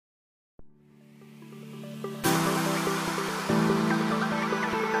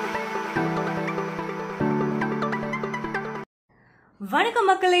வணக்கம்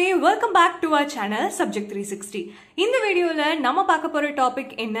மக்களே, welcome back to our channel Subject 360. இந்த வீடியோல நம்ம பார்க்க போற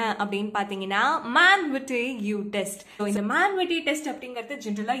டாபிக் என்ன அப்படின்னு பாத்தீங்கன்னா Mann Whitney U டெஸ்ட். இந்த Mann Whitney டெஸ்ட் அப்படிங்கிறது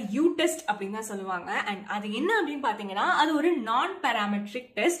ஜெனரலா U டெஸ்ட் அப்படின்னு தான் சொல்லுவாங்க. அண்ட் அது என்ன அப்படின்னு பாத்தீங்கன்னா அது ஒரு non-parametric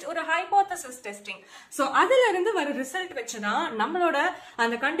டெஸ்ட், ஒரு hypothesis testing. சோ அதுல இருந்து வர ரிசல்ட் வச்சுதான் நம்மளோட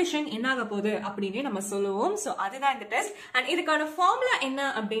அந்த கண்டிஷன் என்ன ஆக போகுது அப்படின்னு நம்ம சொல்லுவோம். சோ அதுதான் இந்த டெஸ்ட். அண்ட் இதுக்கான ஃபார்முலா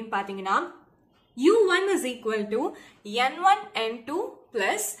என்ன அப்படின்னு பாத்தீங்கன்னா U1 is equal to N1 N2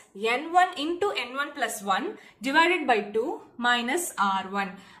 plus N1 into N1 plus 1 divided by 2 minus R1,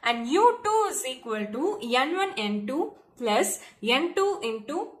 and U2 is equal to N1 N2 plus N2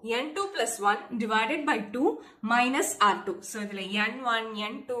 into N2 plus 1 divided by 2 minus R2. So இதுல N1,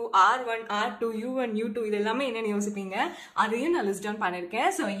 N2, R1, R2, U1, U2 இதெல்லாமே என்னன்னு யோசிப்பீங்க, அதையும் நான் list down பண்ணிருக்கேன்.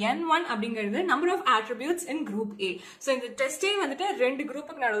 So N1 அப்படிங்கிறது number of attributes in group A. So இந்த டெஸ்டே வந்துட்டு ரெண்டு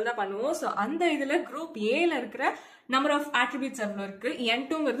குரூப்புக்கு நடுவில் தான் பண்ணுவோம். So அந்த இதுல group A ல இருக்கிற number of attributes எவ்வளவு இருக்கு,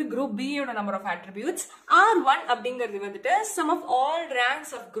 N2ங்கிறது group B யோட number of attributes, R1 அப்படிங்கிறது வந்துட்டு sum of all ranks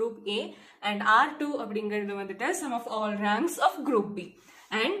of group A, and R2 அப்படிங்கிறது வந்துட்டு sum of all ranks of group B.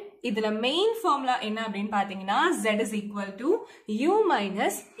 And இதுல மெயின் ஃபார்முலா என்ன அப்படின்னு பாத்தீங்கன்னா Z is equal to U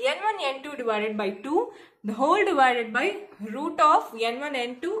minus N1 N2 divided by 2 the whole divided by root of N1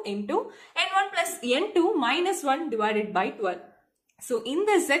 N2 into N1 plus N2 minus 1 divided by 12. So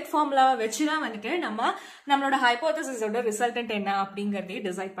இந்த Z formula வச்சுதான் வந்துட்டு நம்மளோட ஹைபோதசிஸோட resultant என்ன அப்படிங்கறதே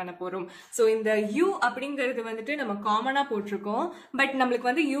decide பண்ண போறோம். சோ இந்த U அப்படிங்கிறது வந்துட்டு நம்ம காமனா போட்டிருக்கோம். பட் நம்மளுக்கு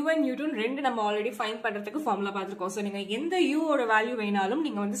வந்து U1 U2 ரெண்டு நம்ம ஆல்ரெடி ஃபைண்ட் பண்றதுக்கு ஃபார்முலா பார்த்திருக்கோம். சோ நீங்க எந்த U ஓட வேல்யூ வேணாலும்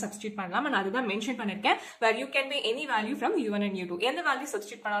நீங்க வந்து சப்ஸ்டிட்யூட் பண்ணலாம். நான் அதுதான் மென்ஷன் பண்ணிருக்கேன். where you can be any value from U1 and U2. எந்த வேல்யூ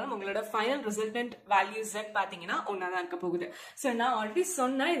சப்ஸ்டிட்யூட் பண்ணாலும் உங்களோட ஃபைனல் ரிசல்டன்ட் வேல்யூ Z பாத்தீங்கன்னா ஒன்னாதான் இருக்க போகுது. சோ நான் ஆல்ரெடி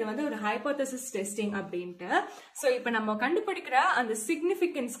சொன்னேன் இது வந்து ஒரு ஹைபோதசிஸ் டெஸ்டிங் அப்படின்ட்டு. சோ இப்போ நம்ம கண்டுபிடிக்கிற அந்த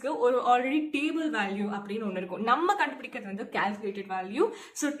சிக்னிஃபிகன்ஸ்க்கு ஒரு ஆல்ரெடி டேபிள் வேல்யூ அப்படின்னு ஒன்னு இருக்கும். நம்ம கண்டுபிடிக்கிறது வந்து calculated value.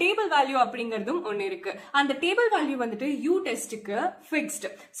 So table value அப்படிங்கிறதும் ஒன்னு இருக்கு. அந்த டேபிள் வேல்யூ வந்துட்டு U டெஸ்டுக்கு ஃபிக்ஸ்ட்.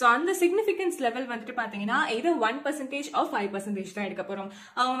 சோ அந்த சிக்னிஃபிகன்ஸ் லெவல் வந்துட்டு பாத்தீங்கன்னா இது 1% or 5% தான் எடுக்க போறோம்.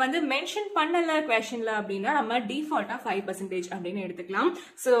 அவங்க வந்து மென்ஷன் பண்ணல குவெஷன்ல அப்படின்னா நம்ம டிஃபால்ட்டா 5% அப்படின்னு எடுத்துக்கலாம்.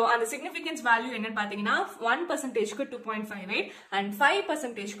 சோ அந்த சிக்னிஃபிகன்ஸ் வேல்யூ என்னன்னு பாத்தீங்கன்னா 1%க்கு 2.58 and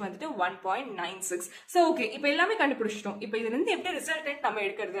 5%க்கு வந்துட்டு 1.96. சோ ஓகே, இப்போ எல்லாமே கண்டுபிடிச்சிட்டோம். இப்போ இதுல இருந்து எப்படி ரிசல்டன்ட் நம்ம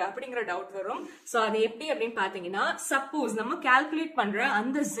எடுக்கிறது அப்படிங்கிற டவுட் வரும். சோ அது எப்படி அப்படின்னு பாத்தீங்கன்னா சப்போஸ் நம்ம கால்குலேட் பண்ற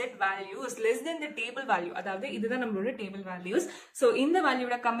அந்த Z value is less than the table value, அதாவது இதுதான் நம்மளோட டேபிள் வேல்யூஸ். சோ இந்த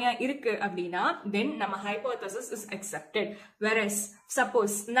வேல்யூட கம்மியா இருக்கு அப்படின்னா தென் நம்ம hypothesis is accepted. whereas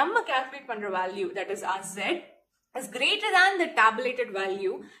suppose நம்ம கால்குலேட் பண்ற value that is our Z is greater than the tabulated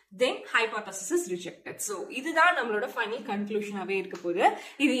value, then hypothesis is rejected. So இதுதான் நம்மளோட ஃபைனல் கன்க்ளூஷனாவே இருக்க போகுது.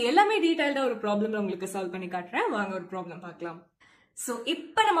 இது எல்லாமே டீடைல்டா ஒரு ப்ராப்ளம்ல உங்களுக்கு சால்வ் பண்ணி காட்டுறேன். வாங்க ஒரு ப்ராப்ளம் பார்க்கலாம். சோ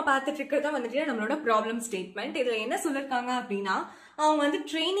இப்ப நம்ம பார்த்துட்டு இருக்கிறது வந்துட்டு நம்மளோட ப்ராப்ளம் ஸ்டேட்மெண்ட். இதுல என்ன சொல்லிருக்காங்க அப்படின்னா அவங்க வந்து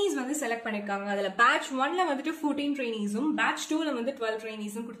ட்ரெயினிஸ் வந்து செலக்ட் பண்ணிருக்காங்க. அதுல பேட்ச் 1ல வந்துட்டு 14 ட்ரெயினிஸும் பேட்ச் 2ல வந்து 12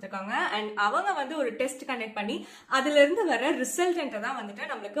 ட்ரெயினிஸும் கொடுத்திருக்காங்க. அண்ட் அவங்க வந்து ஒரு டெஸ்ட் கண்டக்ட் பண்ணி அதுல இருந்து வர ரிசல்டன்ட் தான் வந்துட்டு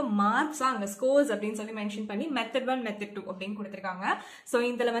நம்மளுக்கு மார்க்ஸா அங்க ஸ்கோர்ஸ் அப்படின்னு சொல்லி மென்ஷன் பண்ணி மெத்தட் 1 மெத்தட் 2 அப்படின்னு கொடுத்திருக்காங்க. சோ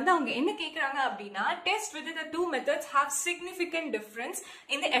இதுல வந்து அவங்க என்ன கேக்குறாங்க அப்படின்னா test with the two methods have significant difference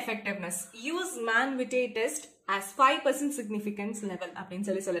in the effectiveness. Use Mann Whitney test as 5% significance level அப்படின்னு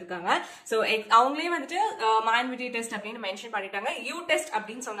சொல்லிருக்காங்க. சோ அவங்களே வந்துட்டு Mann Whitney டெஸ்ட் அப்படின்னு மென்ஷன் பண்ணிட்டாங்க. U டெஸ்ட்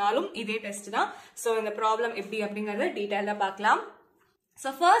அப்படின்னு சொன்னாலும் இதே டெஸ்ட் தான். சோ இந்த ப்ராப்ளம் எப்படி அப்படிங்கறத டீடைலா பார்க்கலாம். சோ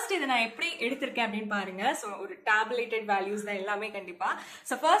ஃபர்ஸ்ட் இதை நான் எப்படி எடுத்திருக்கேன் அப்படின்னு பாருங்க. சோ ஒரு டேபுலேட்டட் வேல்யூஸ் தான் எல்லாமே கண்டிப்பா.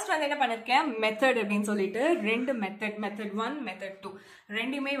 சோ ஃபர்ஸ்ட் வந்து என்ன பண்ணிருக்கேன், மெத்தட் அப்படின்னு சொல்லிட்டு ரெண்டு மெத்தட் 1 மெத்தட் 2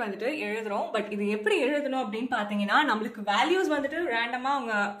 ரெண்டுமே வந்துட்டு எழுதுறோம். பட் இது எப்படி எழுதணும் அப்படின்னு பாத்தீங்கன்னா நம்மளுக்கு வேல்யூஸ் வந்துட்டு ரேண்டமா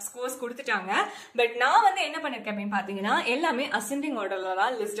அவங்க ஸ்கோர்ஸ் கொடுத்துட்டாங்க. பட் நான் வந்து என்ன பண்ணிருக்கேன் அப்படின்னு பாத்தீங்கன்னா எல்லாமே அசெண்டிங் ஆர்டர்ல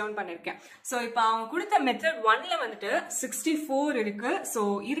தான் லிஸ்ட் டவுன் பண்ணிருக்கேன். சோ இப்போ அவங்க கொடுத்த மெத்தட் 1ல வந்துட்டு 64 இருக்கு. சோ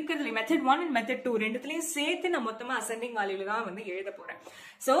இருக்கிறதுல மெத்தட் 1 அண்ட் மெத்தட் 2 ரெண்டுத்துலயும் சேர்த்து நான் மொத்தமா அசெண்டிங் வேல்யூல தான் வந்து எழுத போறேன்.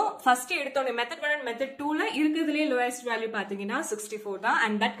 So first எடுத்தோட method 1 and method 2ல இருக்கிறதுலயே லோயஸ்ட் வேல்யூ பாத்தீங்கன்னா 64 தான்,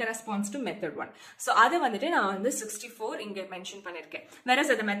 and that corresponds to method 1. So அத வந்துட்டு நான் வந்து 64 இங்க மென்ஷன் பண்ணிருக்கேன்.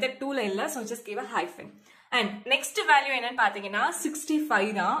 whereas அது மெத்தட் 2ல இல்ல. So just give a hyphen. and next value என்னன்னு பாத்தீங்கன்னா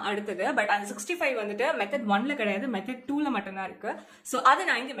 65 தான் அடுத்தது. பட் அந்த 65 வந்துட்டு மெத்தட் 1ல கிடையாது, மெத்தட் 2ல மட்டும் தான் இருக்கு. சோ அதை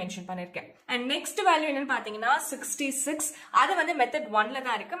நான் இங்க மென்ஷன் பண்ணிருக்கேன். and next value என்னன்னு பாத்தீங்கன்னா 66, அது வந்து மெத்தட் 1ல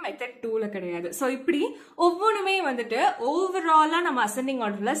தான் இருக்கு, மெத்தட் 2ல கிடையாது. சோ இப்படி ஒவ்வொன்றுமே வந்துட்டு ஓவராலா நம்ம அசெண்டிங்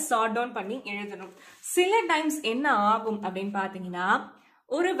ஆர்டர்ல சார்ட் டவுன் பண்ணி எழுதணும். சில டைம்ஸ் என்ன ஆகும் அப்படின்னு பாத்தீங்கன்னா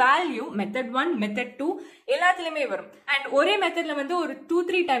ஒரு வேல்யூ மெத்தட் 1 மெத்தட் 2 எல்லாத்துலயுமே வரும். அண்ட் ஒரே மெத்தட்ல வந்து ஒரு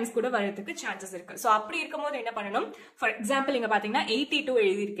 2-3 டைம்ஸ் கூட வரதுக்கு சான்சஸ் இருக்கு. சோ அப்படி இருக்கும்போது என்ன பண்ணணும், ஃபார் எக்ஸாம்பிள் இங்க பாத்தீங்கன்னா 82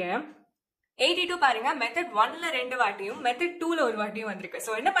 எழுதியிருக்கேன். 82 பாருங்க மெத்தட் 1ல ரெண்டு வாட்டியும் மெத்தட் 2ல ஒரு வாட்டியும் வந்திருக்கு.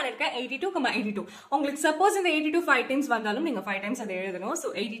 சோ என்ன பண்ணிருக்கேன் 82, உங்களுக்கு சப்போஸ் இந்த 82 5 டைம்ஸ் வந்தாலும் நீங்க 5 டைம்ஸ் அதை எழுதணும். சோ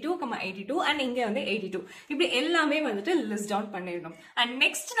 82, அண்ட் இங்க வந்து 82 இப்படி எல்லாமே வந்துட்டு லிஸ்ட் டவுன் பண்ணிடணும். அண்ட்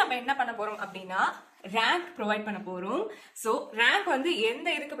நெக்ஸ்ட் நம்ம என்ன பண்ண போறோம் அப்படின்னா ரேங்க் ப்ரொவைட் பண்ண போறோம். சோ ரேங்க் வந்து எந்த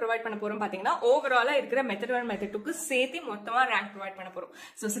இதுக்கு ப்ரொவைட் பண்ண போறோம் பாத்தீங்கன்னா ஓவராலா இருக்கிற மெத்தட் 1 மெத்தட் 2க்கு சேர்த்து மொத்தமா ரேங்க் ப்ரொவைட் பண்ண போறோம்.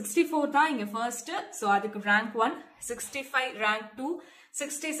 சோ 64 தான் இங்க ஃபர்ஸ்ட். சோ அதுக்கு rank 1, 65 rank 2,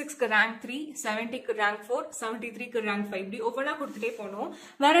 66க்கு rank 3, 70க்கு rank 4, 73க்கு rank 5 இப்படி ஒவ்வொன்றா கொடுத்துட்டே போகணும்.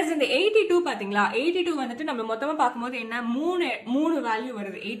 வேற இந்த 82 பாத்தீங்களா 82 வந்துட்டு நம்ம மொத்தமா பார்க்கும்போது என்ன மூணு வேல்யூ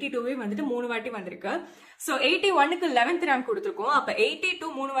வருது. 82வே வந்துட்டு 3 வாட்டி வந்திருக்கு. சோ 81க்கு 11th ரேங்க் கொடுத்துருக்கோம். அப்ப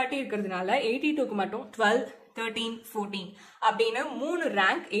 82 3 வாட்டி இருக்கிறதுனால 82க்கு மட்டும் 12, 13, 14 அப்படின்னு 3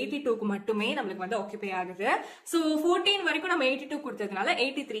 ரேங்க் 82க்கு மட்டுமே நம்மளுக்கு வந்து ஆக்குபை ஆகுது. சோ 14 வரைக்கும் நம்ம 82 கொடுத்ததுனால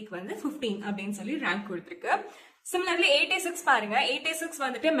 83க்கு வந்து 15 அப்படின்னு சொல்லி ரேங்க் கொடுத்துருக்கு. சிமிலர்லி 86 பாருங்க 86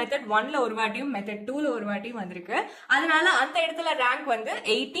 வந்துட்டு மெத்தட் 1ல ஒரு வாட்டியும் மெத்தட் 2ல ஒரு வாட்டியும் வந்திருக்கு. அதனால அந்த இடத்துல ரேங்க் வந்து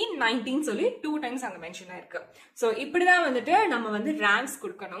 18, 19 சொல்லி 2 டைம்ஸ் அங்க மென்ஷன் ஆயிருக்கு. சோ இப்படிதான் வந்துட்டு நம்ம வந்து ரேங்க்ஸ்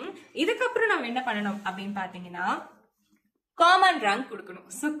கொடுக்கணும். இதுக்கப்புறம் நம்ம என்ன பண்ணணும் அப்படின்னு பாத்தீங்கன்னா காமன் ரேங்க் கொடுக்கணும்.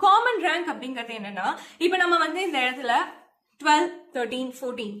 சோ காமன் ரேங்க் அப்படிங்கிறது என்னன்னா இப்ப நம்ம வந்து இந்த இடத்துல 12, 13,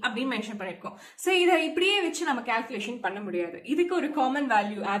 14 அப்படின்னு மென்ஷன் பண்ணிருக்கோம். சோ இதை இப்படியே வச்சு நம்ம கால்குலேஷன் பண்ண முடியாது. இதுக்கு ஒரு காமன்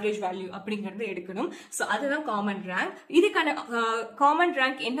வேல்யூ ஆவரேஜ் வேல்யூ அப்படிங்கறது எடுக்கணும். சோ அதுதான் காமன் ரேங்க். இதுக்கான காமன்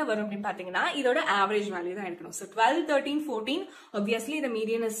ரேங்க் என்ன வரும் அப்படின்னு பாத்தீங்கன்னா இதோட ஆவரேஜ் வேல்யூ தான் எடுக்கணும். So 12, 13, 14 obviously the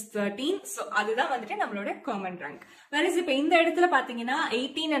median is 13. So அதுதான் வந்துட்டு நம்மளோட காமன் ரேங்க். வேற இப்ப இந்த இடத்துல பாத்தீங்கன்னா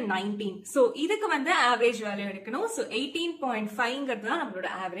 18 and 19. சோ இதுக்கு வந்து ஆவரேஜ் வேல்யூ எடுக்கணும். சோ 18.5ங்கிறது தான் நம்மளோட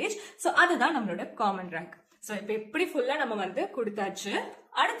ஆவரேஜ். சோ அதுதான் நம்மளோட காமன் ரேங்க். சோ இப்ப எப்படி ஃபுல்லா நம்ம வந்து கொடுத்தாச்சு.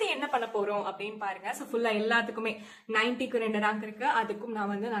 அடுத்து என்ன பண்ண போறோம் அப்படின்னு பாருங்க. சோ ஃபுல்லா எல்லாத்துக்குமே 90க்கு 2 ரேங்க் இருக்கு. அதுக்கும்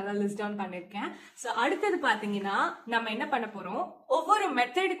நான் வந்து நல்லா லிஸ்ட் டவுன் பண்ணிருக்கேன். சோ அடுத்தது பாத்தீங்கன்னா நம்ம என்ன பண்ண போறோம் ஒவ்வொரு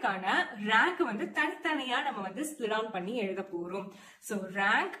மெத்தடுக்கான ரேங்க் வந்து தனித்தனியா நம்ம வந்து ஸ்ப்ளிட் டவுன் பண்ணி எழுத போறோம். So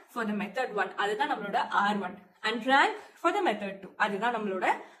rank for the method 1 அதுதான் நம்மளோட R1 and rank for the method 2 அதுதான் நம்மளோட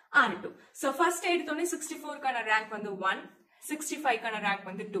R2. சோ ஃபர்ஸ்ட் எடுத்தோடனே 64க்கான ரேங்க் வந்து 1, 65க்கான ரேங்க்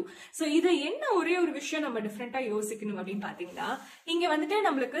வந்து 2. சோ இது என்ன ஒரே ஒரு விஷயம் நம்ம டிஃபரெண்டா யோசிக்கணும் அப்படின்னு பாத்தீங்கன்னா இங்க வந்துட்டு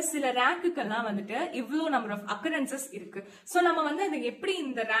நம்மளுக்கு சில ரேங்க்குக்கெல்லாம் வந்துட்டு இவ்வளவு நம்பர் ஆஃப் அக்கரன்சஸ் இருக்கு. சோ நம்ம வந்து அது எப்படி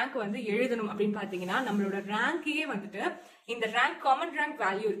இந்த ரேங்க் வந்து எழுதணும் அப்படின்னு பாத்தீங்கன்னா நம்மளோட ரேங்கையே வந்துட்டு இந்த ரேங்க் காமன் ரேங்க்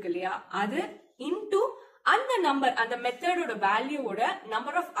வேல்யூ இருக்கு இல்லையா அது இன்டூ அந்த நம்பர் அந்த மெத்தடோட வேல்யூவோட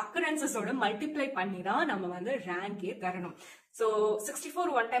நம்பர் ஆஃப் அக்கரன்சஸோட மல்டிப்ளை பண்ணி தான் நம்ம வந்து ரேங்கே தரணும். சோ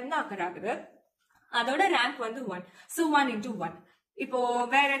 64 ஒன் டைம் தான் அக்கர் ஆகுது. அதோட ரேங்க் வந்து 1. So 1 into 1. இப்போ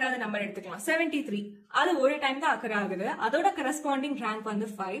வேற ஏதாவது நம்பர் எடுத்துக்கலாம் 73 அது ஒரு டைம் தான் அக்கர் ஆகுது. அதோட கரஸ்பாண்டிங் ரேங்க் வந்து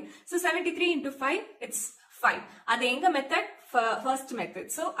 5. So 73 into 5 it's 5. அது எங்க மெத்தட் ஃபர்ஸ்ட்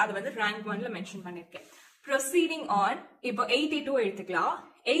மெத்தட். சோ அது வந்து ரேங்க் 1ல மென்ஷன் பண்ணிருக்கேன். ப்ரொசீடிங் ஆன் இப்போ 82 எடுத்துக்கலாம்.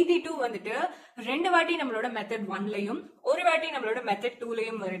 82 வந்துட்டு ரெண்டு வாட்டி நம்மளோட மெத்தட் 1லயும் ஒரு வாட்டி நம்மளோட மெத்தட்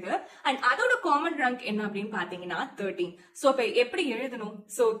 2லயும் வருது. அண்ட் அதோட காமன் ரேங்க் என்ன அப்படின்னு பாத்தீங்கன்னா 13. சோ இப்ப எப்படி எழுதணும்?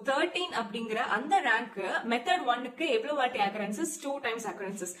 சோ 13 அப்படிங்கிற அந்த ரேங்க் மெத்தட் 1க்கு எவ்வளவு வாட்டி occurrences 2 times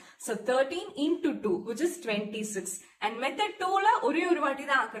occurrences. So 13 into 2 which is 26. And method 2ல ஒரே ஒரு வாட்டி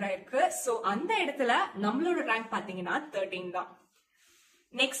தான் அக்கர் ஆயிருக்கு. சோ அந்த இடத்துல நம்மளோட ரேங்க் பாத்தீங்கன்னா 13 தான்.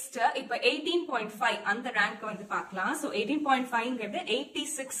 நெக்ஸ்ட் இப்ப 18.5 அந்த ரேங்க் வந்து பார்க்கலாம். சோ 18.5ங்கிறது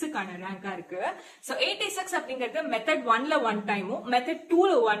 86க்கான ரேங்கா இருக்கு. சோ 86 அப்படிங்கிறது மெத்தட் 1ல 1 டைமும் மெத்தட்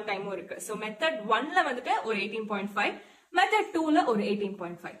 2ல 1 டைமும் இருக்கு. சோ மெத்தட் 1ல வந்துட்டு ஒரு 18.5 மெத்தட் 2ல ஒரு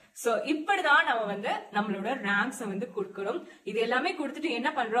 18.5. சோ இப்படிதான் நம்ம வந்து நம்மளோட ரேங்க்ஸ் வந்து கொடுக்கணும். இது எல்லாமே கொடுத்துட்டு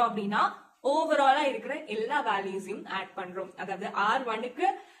என்ன பண்றோம் அப்படின்னா ஓவராலா இருக்கிற எல்லா வேல்யூஸையும் ஆட் பண்றோம். அதாவது R1க்கு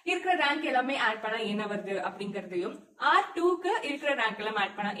இருக்கிற ரேங்க் எல்லாமே ஆட் பண்ணா என்ன வருது அப்படிங்கறதையும் R2க்கு இருக்கிற ரேங்க் எல்லாம்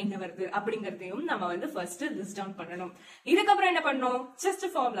ஆட் பண்ணா என்ன வருது அப்படிங்கறதையும் நம்ம வந்து ஃபர்ஸ்ட் லிஸ்ட் டவுன் பண்ணணும். இதுக்கப்புறம் என்ன பண்ணணும் ஜஸ்ட்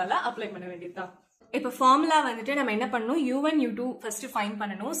ஃபார்முலால அப்ளை பண்ண வேண்டியதுதான். இப்ப ஃபார்முலா வந்துட்டு நம்ம என்ன பண்ணணும் U1 U2 ஃபர்ஸ்ட் ஃபைண்ட்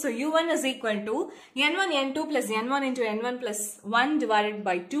பண்ணணும். So U1 is equal to N1 N2 plus N1 into N1 plus 1 divided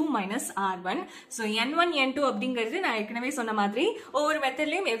by 2 minus R1. So N1 N2 அப்படிங்கிறது நான் ஏற்கனவே சொன்ன மாதிரி ஒவ்வொரு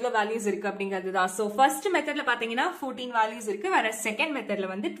மெத்தட்லயும் எவ்வளவு வேல்யூஸ் இருக்கு அப்படிங்கிறது தான். சோ ஃபர்ஸ்ட் மெத்தட்ல பாத்தீங்கன்னா 14 வேல்யூஸ் இருக்கு. வேற செகண்ட் மெத்தட்ல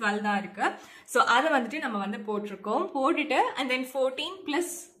வந்து 12 தான் இருக்கு. சோ அதை வந்துட்டு நம்ம வந்து போட்டிருக்கோம். போட்டுட்டு and then 14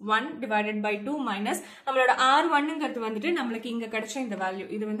 plus 1 divided by 2 minus நம்மளோட R1ங்கிறது வந்துட்டு நம்மளுக்கு இங்க கிடைச்ச இந்த வேல்யூ.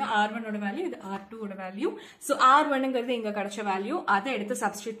 இது வந்து R1 ஓட வேல்யூ, இது R2 ஓட வேல்யூ. சோ R1ங்கிறது இங்க கிடைச்ச வேல்யூ. அதை எடுத்து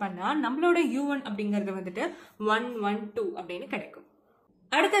சப்ஸ்டிட்யூட் பண்ணா நம்மளோட U1 அப்படிங்கிறது வந்துட்டு 112 அப்படின்னு கிடைக்கும்.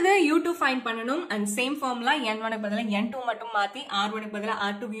 அடுத்தது U2 ஃபைண்ட் பண்ணணும். அண்ட் சேம் ஃபார்முலா N1க்கு பதிலா N2 மட்டும் மாத்தி R1க்கு பதிலா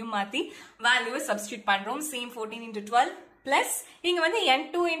R2வையும் மாத்தி வேல்யூவை சப்ஸ்டிட்யூட் பண்றோம். சேம் 14 into 12 plus இங்க வந்து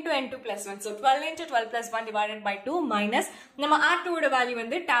n2 into n2 plus 1. So 12 into 12 plus 1 divided by 2 minus நம்ம R2 ஓட வேல்யூ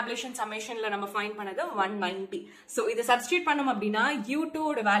வந்து tabulation summationல நம்ம ஃபைண்ட் பண்ணது 190. So இத சப்ஸ்டிட்யூட் பண்ணோம் அப்படினா u2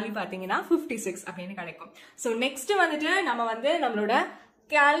 ஓட வேல்யூ பாத்தீங்கன்னா 56 அப்படினு கிடைக்கும். So next வந்துட்டு நம்ம வந்து நம்மளோட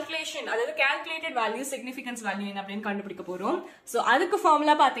calculation அதாவது calculated value significance value என்ன அப்படினு கண்டுபிடிக்க போறோம். So அதுக்கு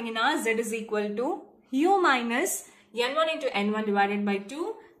ஃபார்முலா பாத்தீங்கன்னா z is equal to u minus n1 into n1 divided by 2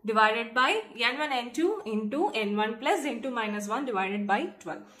 divided by n1 n2 into n1 plus n2 minus 1 divided by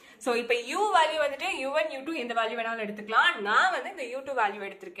 12. So இப்ப u value வந்துட்டு u1 u2 இந்த value வேணாலும் எடுத்துக்கலாம். நான் வந்து இந்த u2 வேல்யூ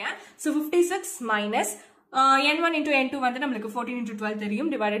எடுத்திருக்கேன். So 56 minus n1 into n2 வந்து நமக்கு 14 into 12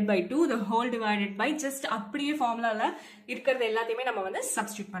 தெரியும் divided by 2 the whole divided by just அப்படியே ஃபார்முலால இருக்கிறது எல்லாத்தையுமே நம்ம வந்து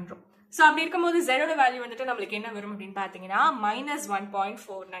சப்ஸ்டிட்யூட் பண்றோம். So அப்படி இருக்கும்போது z ஓட வேல்யூ வந்துட்டு நமக்கு என்ன வரும் அப்படினு பாத்தீங்கன்னா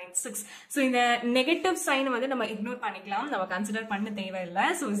 -1.496. So இந்த நெகட்டிவ் சைன் வந்து நம்ம இக்னோர் பண்ணிக்கலாம், நம்ம கன்சிடர் பண்ண தேவையில்லை.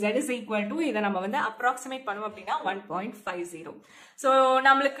 So z is equal to இத நம்ம வந்து அப்ராக்ஸிமேட் பண்ணுவோம் அப்படினா 1.50. So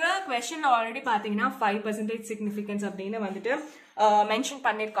நம்மளுக்கு क्वेश्चनல ஆல்ரெடி பாத்தீங்கன்னா 5% சிக்னிஃபிகன்ஸ் அப்படினு வந்துட்டு மென்ஷன்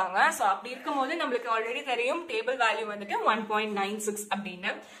பண்ணிருக்காங்க. சோ அப்படி இருக்கும்போது நமக்கு ஆல்ரெடி தெரியும் டேபிள் வேல்யூ வந்துட்டு 1.96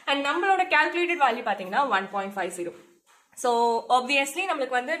 அப்படினு and நம்மளோட கால்குலேட்டட் வேல்யூ பாத்தீங்கன்னா 1.50. So obviously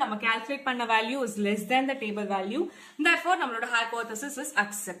நமக்கு வந்து நம்ம calculate பண்ண value is less than the table value, therefore நம்மளோட hypothesis is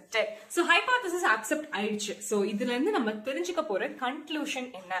accepted. So hypothesis accept ஆயிடுச்சு. So இதுல இருந்து நம்ம தெரிஞ்சுக்க போற conclusion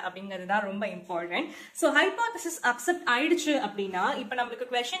என்ன அப்படிங்கிறது தான் ரொம்ப important. So hypothesis accept ஆயிடுச்சு அப்படினா இப்போ நமக்கு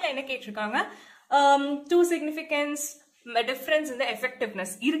questionல என்ன கேட்டிருக்காங்க, two significance difference in the effectiveness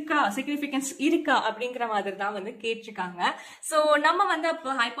இருக்கா, significance இருக்கா அப்படிங்கிற மாதிரி தான் வந்து கேட்டிருக்காங்க. சோ நம்ம வந்து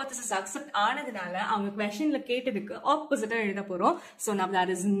அப்ப hypothesis accept ஆனதுனால அவங்க questionல கேட்டதுக்கு ஆப்போசிட்டா எழுத போறோம். So now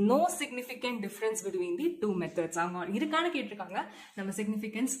there is no significant difference between the two methods. அவங்க இருக்கான்னு கேட்டிருக்காங்க, நம்ம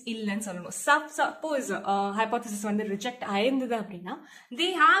significance இல்லன்னு சொல்லணும். Suppose hypothesis வந்து reject ஆயிருந்தது அப்படின்னா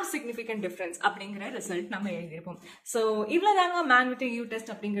they have significant difference அப்படிங்கிற ரிசல்ட் நம்ம எழுதிருப்போம். So இவ்வளவுதாங்க Mann Whitney U test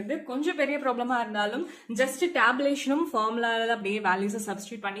அப்படிங்கிறது. கொஞ்சம் பெரிய ப்ராப்ளமா இருந்தாலும் ஜஸ்ட் டேபுலேஷனும் ஃபார்முலால அப்படியே வேல்யூஸை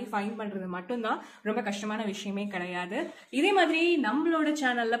சப்ஸ்டிட்யூட் பண்ணி ஃபைண்ட் பண்றது மட்டும்தான், ரொம்ப கஷ்டமான விஷயமே கிடையாது. இதே மாதிரி நம்மளோட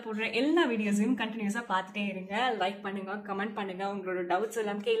சேனல்ல போடுற எல்லா வீடியோஸையும் கண்டினியூஸா பார்த்துட்டே இருங்க. லைக் பண்ணுங்க, கமெண்ட் பண்ணுங்க, உங்களோட டவுட்ஸ்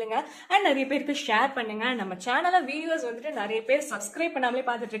எல்லாம் கேளுங்க அண்ட் நிறைய பேருக்கு ஷேர் பண்ணுங்க. நம்ம சேனல்ல வீடியோஸ் வந்துட்டு நிறைய பேர் சப்ஸ்கிரைப் பண்ணாமலே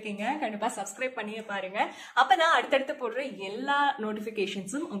பார்த்துட்டு இருக்கீங்க, கண்டிப்பா சப்ஸ்கிரைப் பண்ணியே பாருங்க. அப்பதான் அடுத்தடுத்து போடுற எல்லா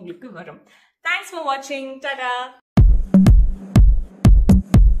நோட்டிபிகேஷன்ஸும் உங்களுக்கு வரும். தேங்க்ஸ் ஃபார் வாட்சிங். டாடா.